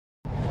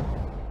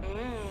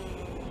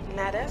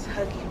Now that's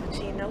Huggie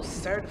Pacino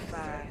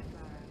certified.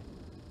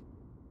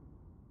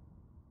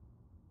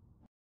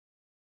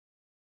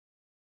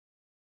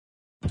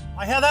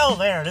 Why, hello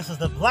there. This is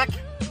the Black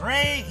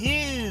Gray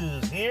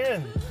Hughes here,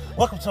 and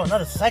welcome to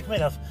another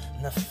segment of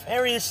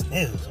Nefarious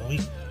News, where we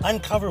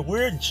uncover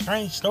weird and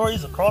strange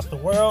stories across the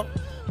world,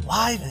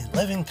 live and in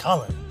living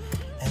color.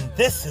 And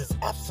this is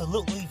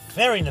absolutely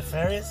very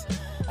nefarious.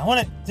 I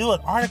want to do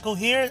an article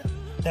here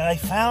that I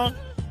found,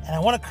 and I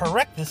want to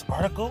correct this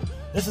article.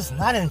 This is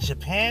not in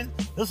Japan.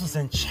 This is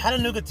in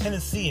Chattanooga,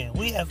 Tennessee, and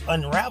we have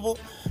unraveled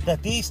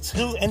that these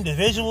two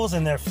individuals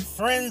and their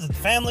friends and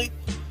family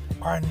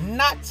are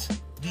not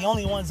the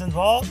only ones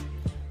involved.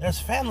 There's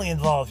family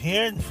involved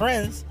here, and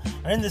friends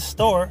are in this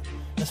store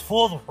that's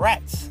full of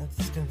rats. It's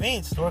this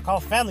convenience store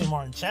called Family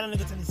Mart in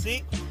Chattanooga,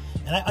 Tennessee,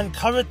 and I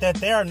uncovered that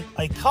they are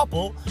a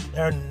couple.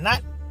 They're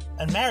not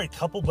a married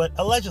couple, but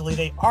allegedly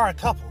they are a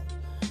couple.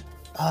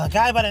 A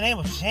guy by the name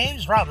of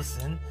James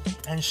Robinson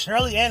and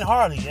Shirley Ann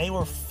Harley, they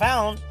were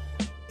found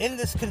in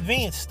this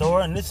convenience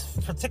store, and this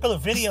particular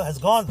video has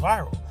gone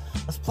viral.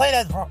 Let's play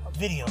that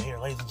video here,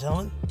 ladies and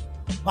gentlemen.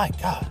 My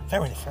God,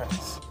 very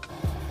nefarious.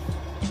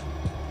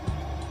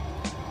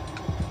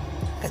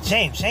 Look at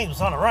James. James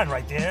was on the run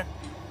right there.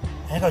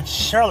 And look,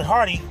 Shirley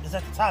Hardy is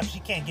at the top. She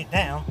can't get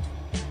down.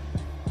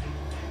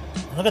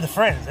 And look at the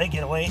friends. They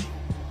get away.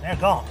 They're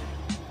gone.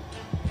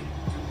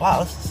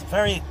 Wow, this is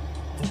very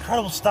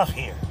incredible stuff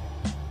here.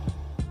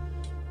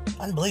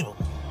 Unbelievable.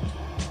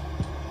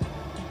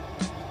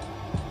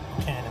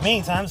 Okay, in the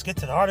meantime, let's get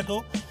to the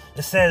article.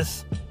 It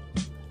says,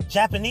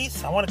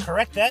 Japanese, I want to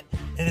correct that.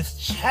 It is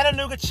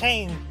Chattanooga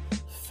chain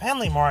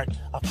Family Mart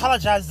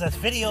apologizes as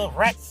video of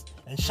rats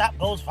and shop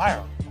goes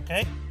viral.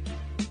 Okay?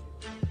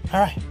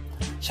 Alright.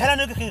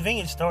 Chattanooga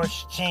convenience store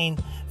chain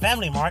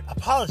Family Mart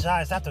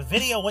apologized after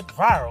video went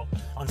viral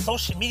on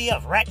social media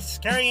of rats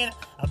scurrying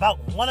about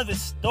one of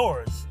its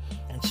stores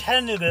in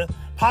Chattanooga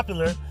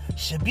popular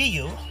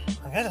Shibuya,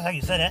 I guess that's how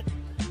you say that,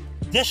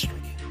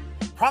 district,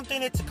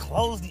 prompting it to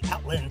close the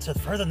outlet until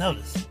further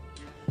notice.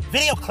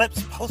 Video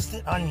clips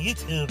posted on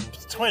YouTube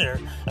and Twitter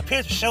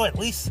appear to show at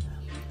least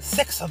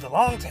 6 of the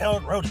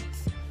long-tailed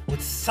rodents,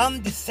 with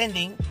some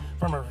descending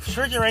from a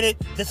refrigerated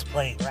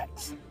display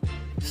racks,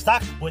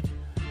 stocked with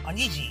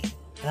onigi.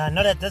 And I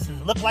know that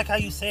doesn't look like how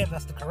you say it,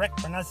 that's the correct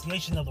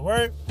pronunciation of the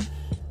word.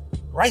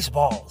 Rice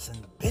balls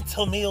and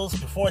bento meals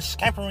before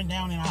scampering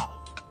down an aisle.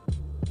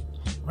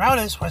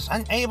 Reuters was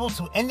unable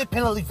to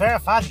independently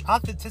verify the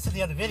authenticity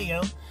of the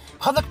video.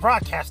 Public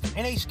broadcaster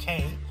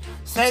NHK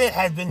said it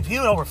had been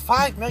viewed over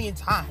 5 million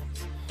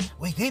times.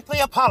 We deeply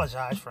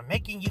apologize for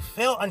making you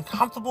feel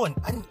uncomfortable and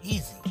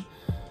uneasy.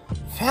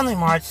 Family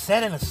Mart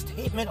said in a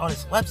statement on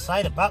its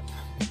website about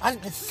the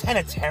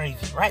unsanitary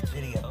rat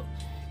video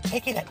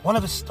taken at one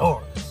of its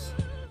stores.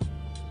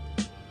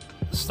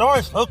 The store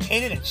is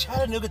located in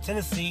Chattanooga,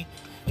 Tennessee,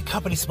 the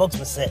company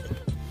spokesman said.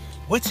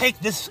 We take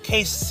this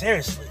case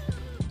seriously.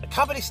 The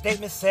company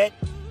statement said,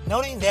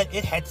 noting that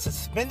it had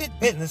suspended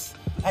business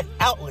at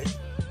outlet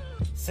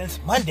since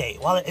Monday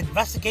while it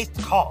investigates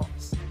the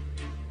cause.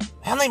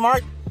 Family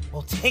Mart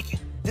will take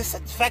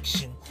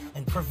disinfection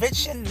and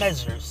prevention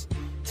measures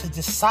to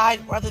decide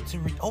whether to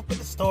reopen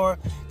the store,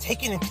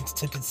 taking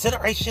into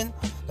consideration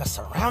the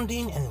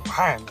surrounding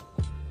environment,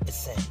 it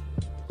said.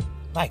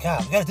 My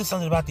God, we gotta do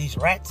something about these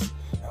rats.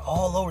 They're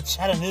all over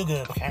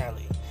Chattanooga,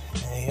 apparently.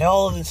 And they're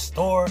all in the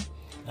store.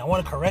 And I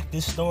want to correct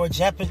this store.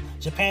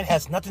 Japan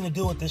has nothing to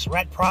do with this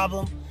rat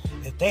problem.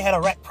 If they had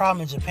a rat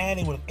problem in Japan,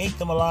 they would have ate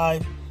them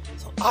alive.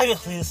 So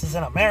obviously this is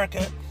in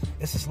America.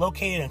 This is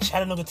located in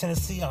Chattanooga,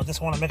 Tennessee. I just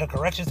want to make a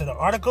correction to the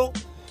article.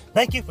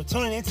 Thank you for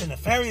tuning in to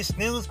Nefarious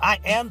News. I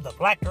am the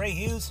Black Gray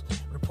Hughes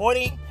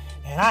reporting,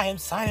 and I am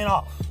signing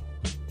off.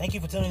 Thank you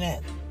for tuning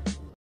in.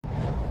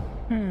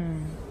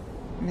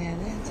 Now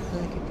that's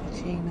Huggie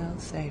Pacino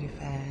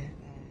certified.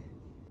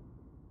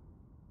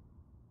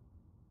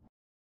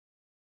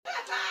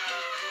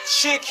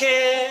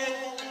 Chicken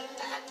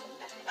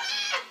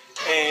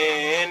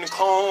and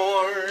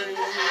corn.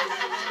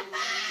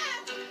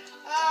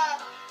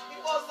 You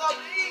want something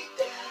to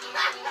eat?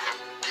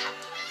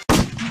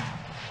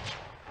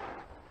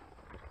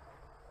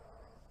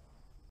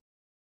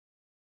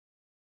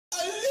 I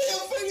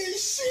live for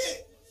this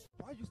shit.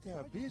 Why you stay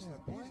a business,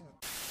 boy?